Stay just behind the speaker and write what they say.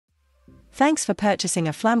Thanks for purchasing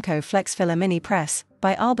a Flamco Flexfiller MiniPress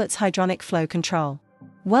by Albert's Hydronic Flow Control.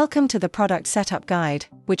 Welcome to the product setup guide,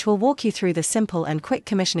 which will walk you through the simple and quick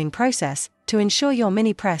commissioning process to ensure your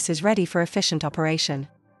mini press is ready for efficient operation.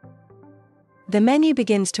 The menu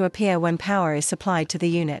begins to appear when power is supplied to the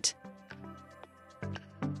unit.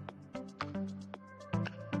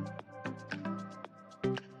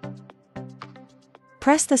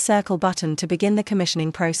 Press the circle button to begin the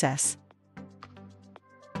commissioning process.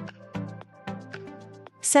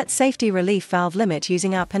 Set safety relief valve limit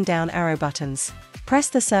using up and down arrow buttons. Press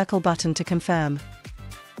the circle button to confirm.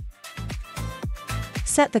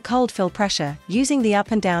 Set the cold fill pressure using the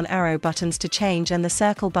up and down arrow buttons to change and the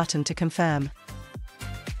circle button to confirm.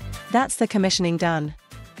 That's the commissioning done.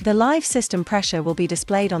 The live system pressure will be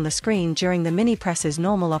displayed on the screen during the mini press's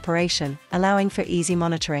normal operation, allowing for easy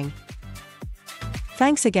monitoring.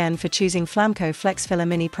 Thanks again for choosing Flamco Flexfiller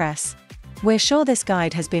MiniPress. We're sure this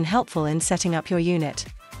guide has been helpful in setting up your unit.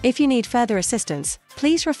 If you need further assistance,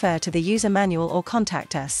 please refer to the user manual or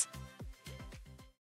contact us.